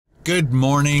Good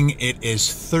morning. It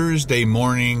is Thursday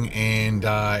morning and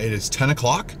it is 10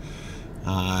 o'clock.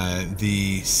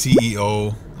 The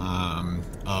CEO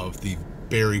of the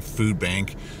Barrie Food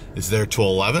Bank is there till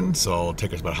 11, so it'll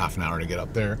take us about half an hour to get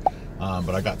up there.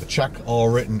 But I got the check all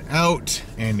written out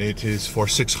and it is for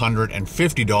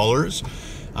 $650.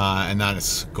 And that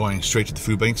is going straight to the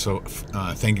food bank. So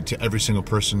thank you to every single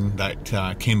person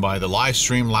that came by the live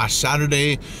stream last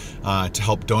Saturday to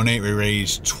help donate. We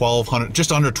raised $1,200,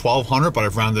 just under $1,200, but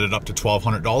I've rounded it up to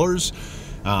 $1,200.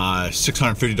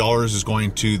 $650 is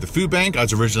going to the food bank. I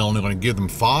was originally only going to give them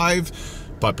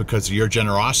 $5, but because of your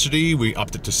generosity, we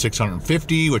upped it to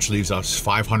 $650, which leaves us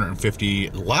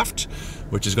 $550 left,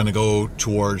 which is going to go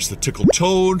towards the Tickled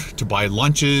Toad to buy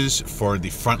lunches for the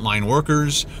frontline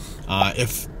workers.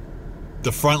 If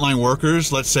the frontline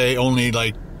workers, let's say only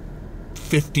like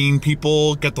 15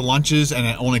 people get the lunches and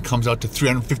it only comes out to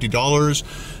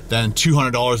 $350, then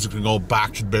 $200 is going to go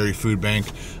back to the Barrie Food Bank,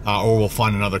 or we'll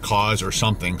fund another cause or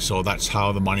something. So that's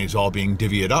how the money is all being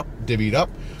divvied up.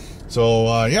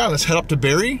 So yeah, let's head up to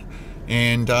Barrie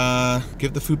and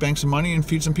give the food bank some money and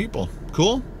feed some people.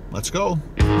 Cool? Let's go.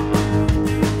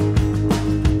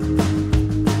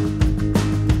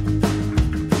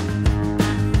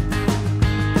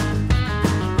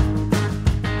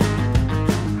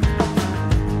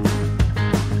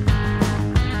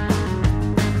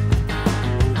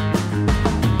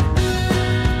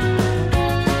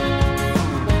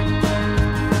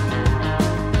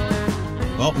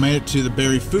 Well, made it to the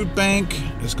Barrie Food Bank.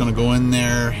 Just gonna go in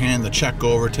there, hand the check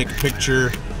over, take a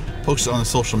picture, post it on the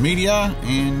social media,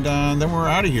 and then we're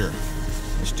out of here.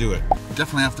 Let's do it.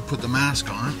 Definitely have to put the mask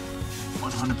on,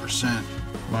 100%.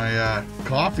 My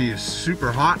coffee is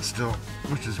super hot still,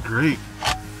 which is great.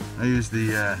 I use the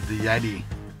Yeti,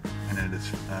 and it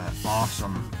is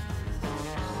awesome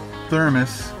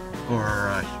thermos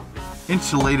or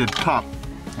insulated cup,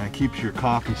 and it keeps your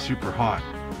coffee super hot.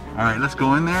 All right, let's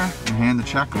go in there and hand the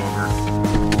check over.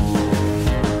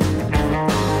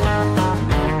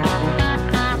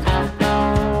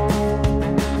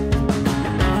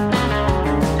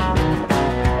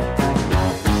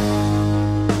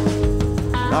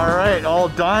 All right, all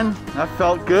done. That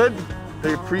felt good.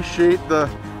 They appreciate the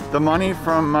money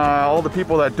from all the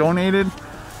people that donated.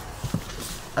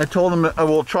 I told them I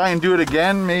will try and do it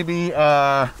again, maybe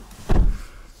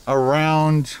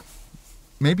around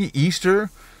maybe Easter.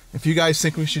 If you guys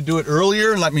think we should do it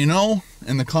earlier, let me know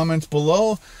in the comments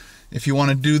below. If you want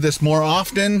to do this more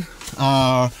often,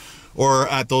 or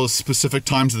at those specific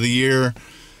times of the year,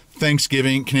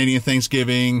 Thanksgiving, Canadian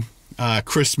Thanksgiving,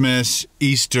 Christmas,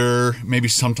 Easter, maybe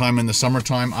sometime in the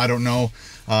summertime, I don't know.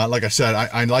 Like I said,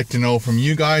 I'd like to know from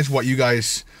you guys what you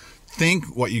guys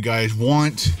think, what you guys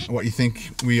want, what you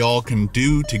think we all can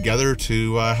do together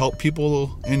to help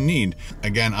people in need.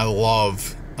 Again, I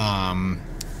love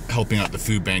helping out the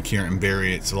food bank here in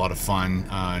Barrie. It's a lot of fun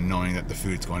knowing that the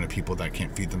food's going to people that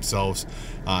can't feed themselves.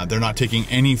 They're not taking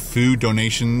any food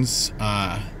donations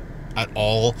at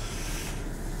all.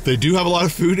 They do have a lot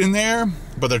of food in there,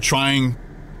 but they're trying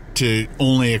to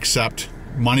only accept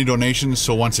money donations.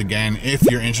 So once again, if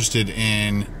you're interested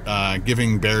in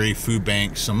giving Barrie Food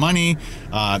Bank some money,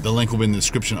 the link will be in the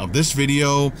description of this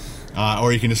video,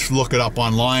 or you can just look it up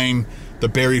online. The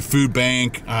Barrie Food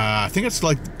Bank, I think it's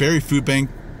like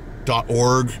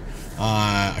barriefoodbank.org.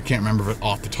 I can't remember it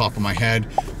off the top of my head,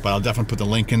 but I'll definitely put the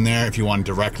link in there if you want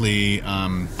to directly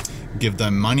give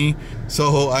them money.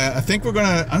 So I think I'm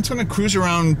just gonna cruise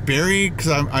around Barrie because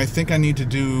I think I need to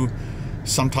do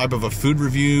some type of a food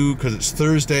review because it's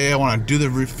Thursday. I want to do the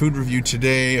food review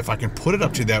today. If I can put it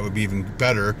up to that would be even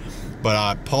better.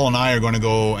 But Paul and I are going to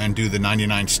go and do the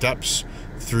 99 steps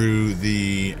through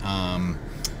the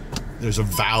there's a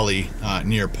valley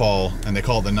near Paul, and they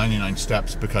call it the 99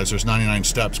 steps because there's 99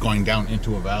 steps going down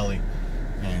into a valley,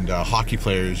 and hockey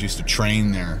players used to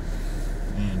train there.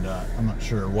 And I'm not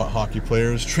sure what hockey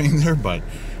players train there, but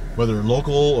whether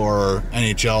local or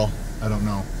NHL, I don't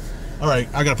know. All right,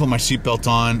 I gotta put my seatbelt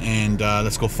on and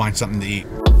let's go find something to eat.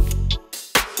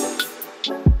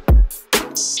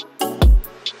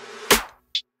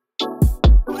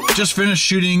 Just finished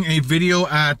shooting a video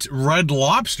at Red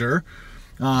Lobster.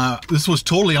 This was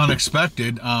totally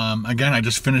unexpected. Again, I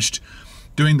just finished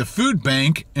doing the food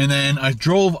bank, and then I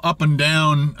drove up and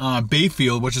down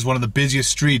Bayfield, which is one of the busiest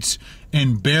streets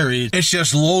in Barrie. It's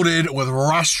just loaded with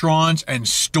restaurants and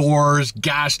stores,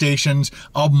 gas stations,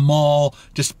 a mall,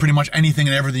 just pretty much anything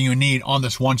and everything you need on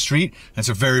this one street. It's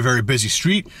a very, very busy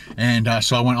street. And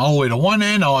so I went all the way to one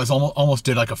end. I was almost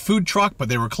did like a food truck, but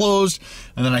they were closed.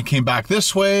 And then I came back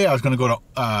this way. I was gonna go to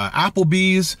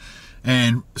Applebee's.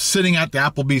 And sitting at the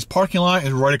Applebee's parking lot,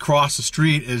 and right across the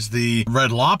street is the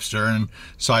Red Lobster. And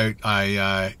so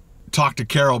I talked to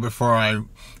Carol before and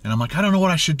I'm like, I don't know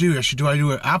what I should do. Do I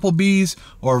do an Applebee's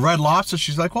or Red Lobster?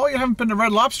 She's like, well, you haven't been to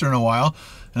Red Lobster in a while.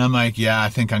 And I'm like, yeah, I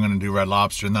think I'm going to do Red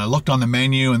Lobster. And then I looked on the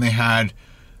menu and they had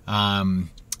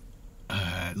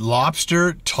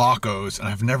lobster tacos, and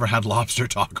I've never had lobster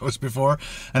tacos before,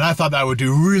 and I thought that would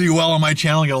do really well on my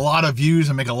channel, get a lot of views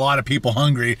and make a lot of people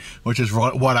hungry, which is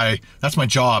that's my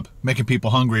job, making people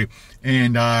hungry.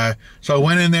 And so I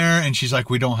went in there and she's like,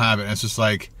 we don't have it. And it's just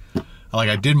like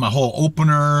I did my whole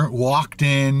opener, walked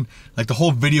in, like the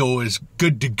whole video is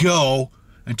good to go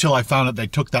until I found out they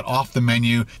took that off the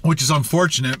menu, which is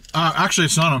unfortunate. Actually,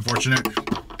 it's not unfortunate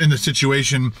in the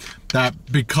situation that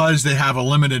because they have a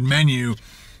limited menu,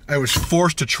 I was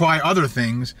forced to try other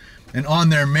things. And on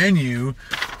their menu,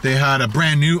 they had a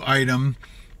brand new item.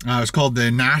 It was called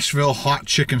the Nashville Hot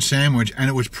Chicken Sandwich, and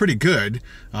it was pretty good.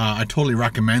 I totally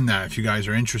recommend that if you guys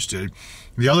are interested.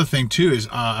 The other thing too is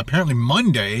apparently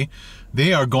Monday,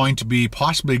 they are going to be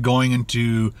possibly going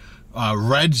into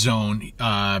red zone,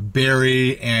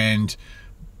 Barrie and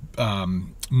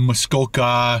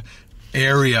Muskoka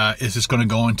area is just going to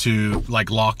go into like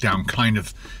lockdown kind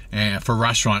of for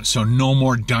restaurants, so no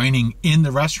more dining in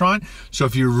the restaurant. So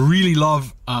if you really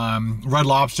love Red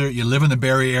Lobster, you live in the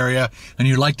Barrie area and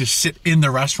you like to sit in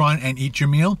the restaurant and eat your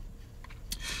meal,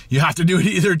 you have to do it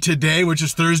either today, which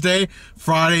is Thursday,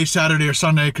 Friday, Saturday, or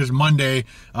Sunday, because Monday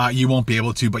you won't be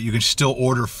able to, but you can still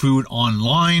order food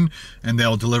online and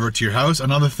they'll deliver it to your house.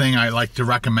 Another thing I like to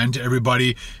recommend to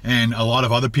everybody, and a lot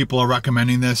of other people are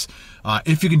recommending this,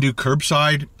 if you can do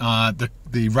curbside,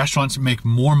 the restaurants make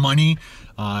more money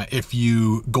if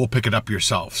you go pick it up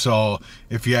yourself. So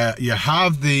if you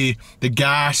have the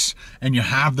gas and you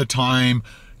have the time,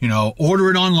 you know,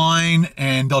 order it online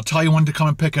and they'll tell you when to come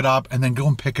and pick it up, and then go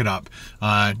and pick it up.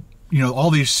 You know, all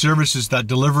these services that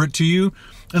deliver it to you,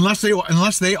 unless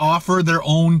they offer their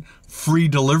own free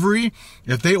delivery,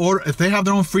 if they have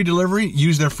their own free delivery,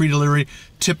 use their free delivery,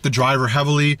 tip the driver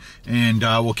heavily, and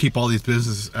we'll keep all these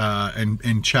businesses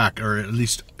in check, or at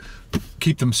least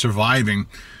keep them surviving.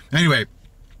 Anyway,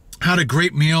 had a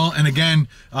great meal, and again,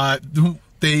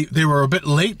 they were a bit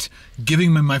late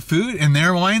giving me my food. In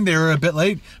their mind, they were a bit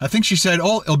late. I think she said,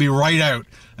 oh, it'll be right out.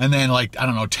 And then, like, I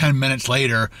don't know, 10 minutes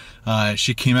later,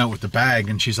 she came out with the bag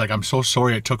and she's like, I'm so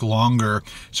sorry it took longer.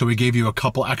 So we gave you a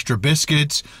couple extra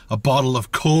biscuits, a bottle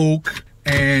of Coke,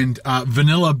 and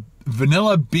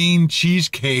vanilla bean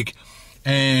cheesecake.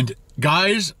 And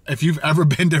guys, if you've ever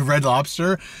been to Red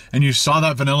Lobster and you saw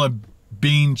that vanilla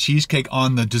bean cheesecake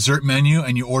on the dessert menu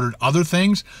and you ordered other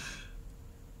things,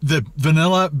 the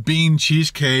vanilla bean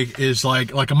cheesecake is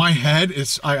like in my head,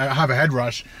 I have a head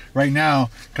rush right now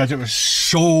because it was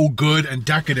so good and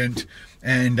decadent,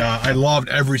 and I loved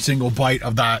every single bite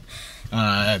of that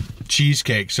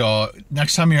cheesecake. So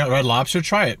next time you're at Red Lobster,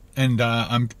 try it. And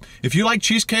if you like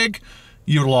cheesecake,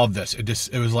 you'll love this.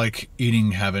 It was like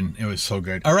eating heaven. It was so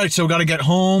good. All right, so we got to get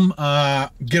home,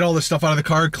 get all this stuff out of the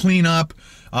car, clean up,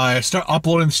 start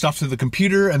uploading stuff to the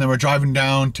computer, and then we're driving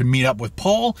down to meet up with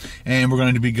Paul, and we're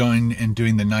going to be going and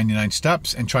doing the 99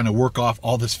 steps and trying to work off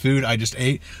all this food I just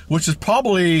ate, which is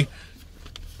probably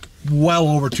well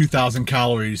over 2,000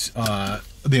 calories,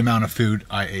 the amount of food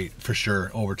I ate, for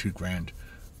sure, over 2 grand.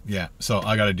 Yeah, so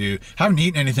I gotta haven't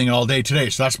eaten anything all day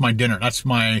today, so that's my dinner. That's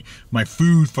my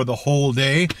food for the whole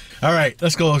day. All right,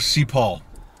 let's go see Paul.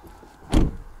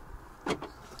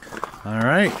 All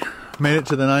right, made it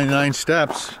to the 99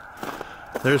 steps.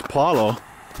 There's Paulo.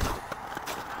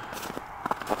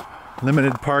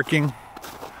 Limited parking.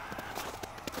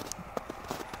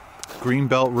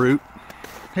 Greenbelt route.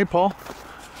 Hey, Paul.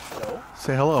 Hello.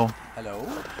 Say hello. Hello.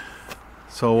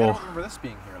 So I don't remember this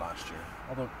being here last year.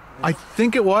 Although I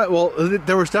think it was, well,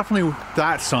 there was definitely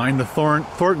that sign. The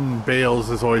Thornton Bales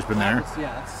has always been there.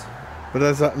 Yeah,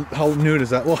 But how new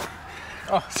is that? Well,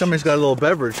 oh, somebody's got a little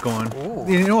beverage going.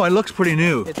 Ooh. You know, it looks pretty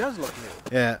new. it does look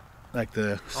new. Yeah, like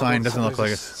the sign doesn't look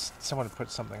like it. Someone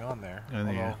put something on there.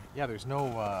 Yeah. Yeah, there's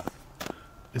no.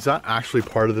 Is that actually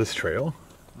part of this trail?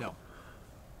 No.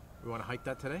 We want to hike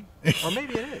that today? Or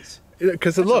maybe it is.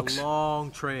 Because it looks. It's a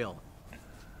long trail.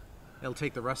 It'll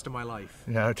take the rest of my life.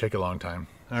 Yeah, it'll take a long time.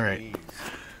 All right, Jeez.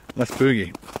 let's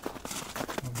boogie.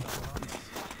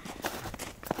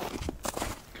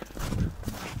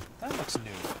 That looks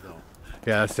new, though.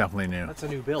 Yeah, that's definitely new. That's a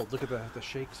new build. Look at the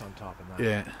shakes on top of that.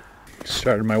 Yeah.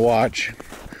 Started my watch.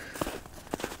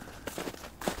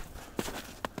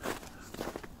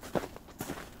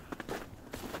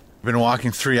 Been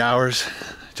walking 3 hours.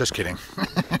 Just kidding.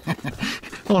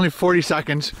 Only 40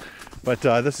 seconds. But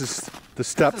this is the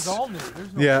steps. This is all new.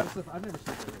 There's no, Yeah. I've never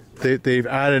seen this. They've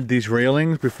added these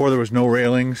railings. Before there was no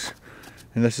railings.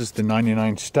 And this is the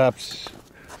 99 steps.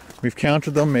 We've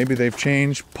counted them. Maybe they've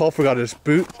changed. Paul forgot his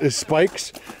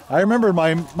spikes. I remember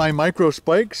my micro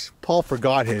spikes. Paul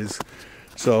forgot his.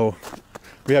 So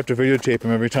we have to videotape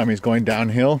him every time he's going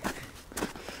downhill.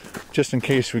 Just in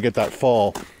case we get that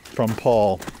fall from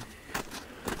Paul.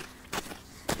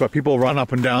 But people run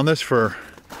up and down this for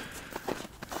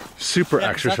super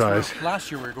exercise.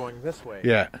 Last year we were going this way.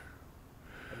 Yeah.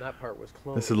 And that part was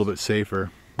closed. This is a little bit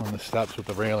safer on the steps with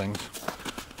the railings.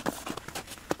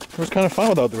 It was kind of fun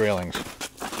without the railings.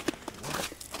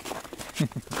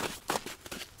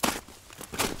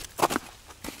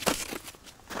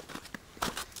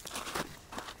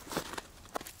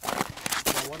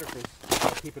 I wonder if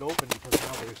they keep it open because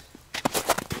now there's...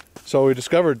 So we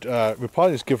discovered we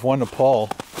probably just give one to Paul.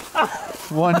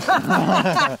 One.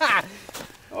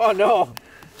 Oh no!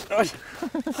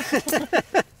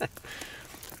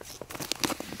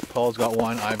 Paul's got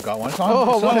one. I've got one. It's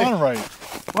Oh, not what? on right.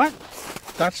 What?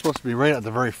 That's supposed to be right at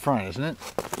the very front, isn't it?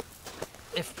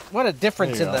 What a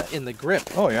difference There you in the grip.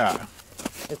 Oh yeah.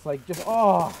 It's like just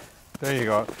There you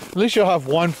go. At least you'll have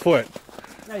one foot.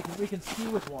 Yeah, we can ski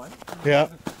with one. Yeah.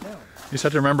 You just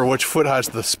have to remember which foot has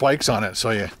the spikes on it, so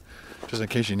you, just in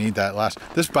case you need that last.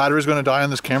 This battery's going to die on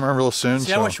this camera real soon.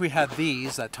 See, so. I wish we had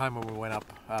these that time when we went up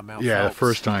Mount Yeah, Phelps. the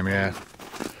first time, yeah.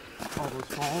 All those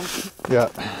falls. Yeah.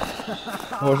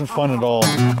 It wasn't fun at all.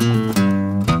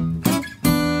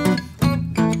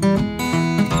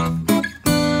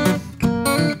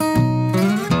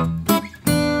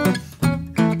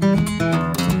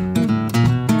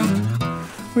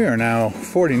 We are now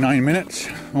 49 minutes,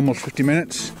 almost 50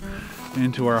 minutes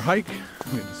into our hike.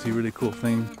 We get to see a really cool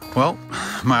thing. Well,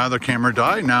 my other camera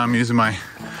died. Now I'm using my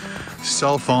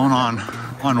cell phone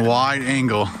on wide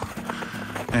angle.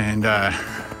 And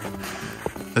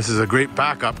this is a great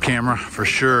backup camera for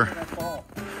sure.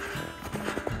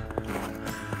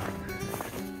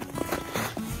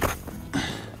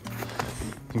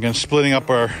 Again, splitting up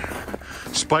our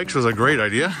spikes was a great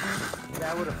idea.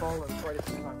 That would have fallen quite a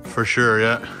few times. For sure,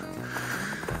 yeah.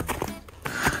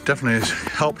 Definitely has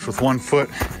helped with one foot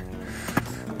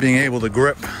being able to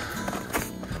grip.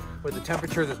 With the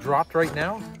temperature that's dropped right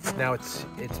now it's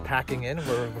packing in.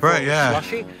 Before Right, it was yeah.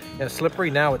 slushy and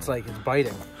slippery. Now it's like it's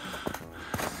biting.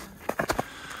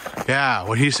 Yeah,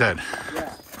 what he said. Yeah.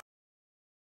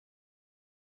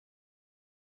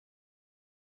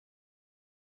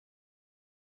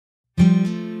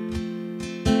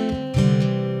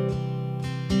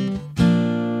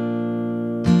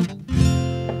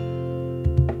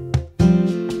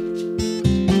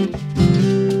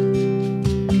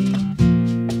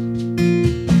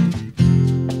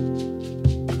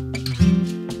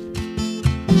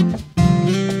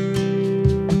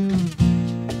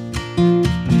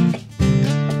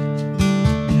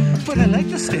 But I like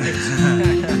the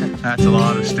stairs. That's a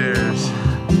lot of stairs.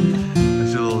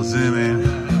 Let's do a little zoom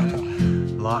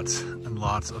in. Lots and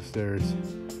lots of stairs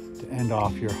to end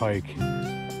off your hike.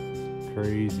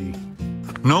 Crazy.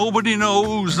 Nobody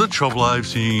knows the trouble I've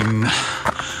seen.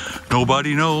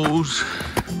 Nobody knows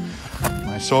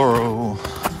my sorrow.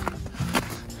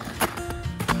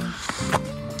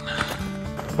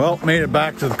 Well, made it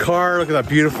back to the car. Look at that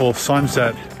beautiful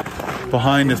sunset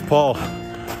behind us, Paul.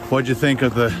 What'd you think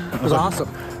of the? It was awesome.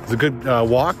 It was a good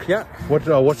walk. Yeah.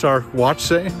 What's our watch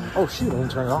say? Oh shoot, I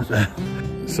didn't turn it off yet.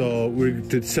 So we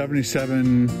did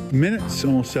 77 minutes,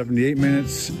 almost 78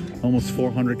 minutes, almost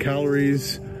 400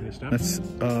 calories. That's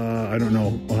I don't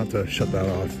know. I'll have to shut that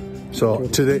off. So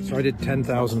today, So I did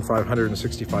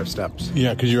 10,565 steps.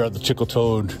 yeah, because you're at the Chickle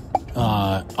Toad.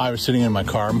 I was sitting in my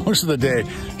car most of the day,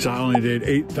 so I only did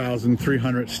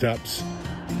 8,300 steps,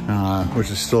 which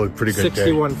is still a pretty good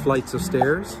 61 flights of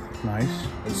stairs day. Nice.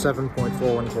 and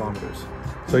 7.41 kilometers.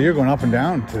 So you're going up and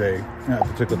down today at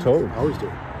the Chickle Toad. Always do.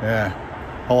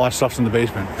 Yeah, all that stuff's in the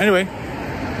basement. Anyway,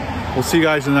 we'll see you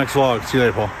guys in the next vlog. See you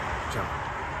later, Paul.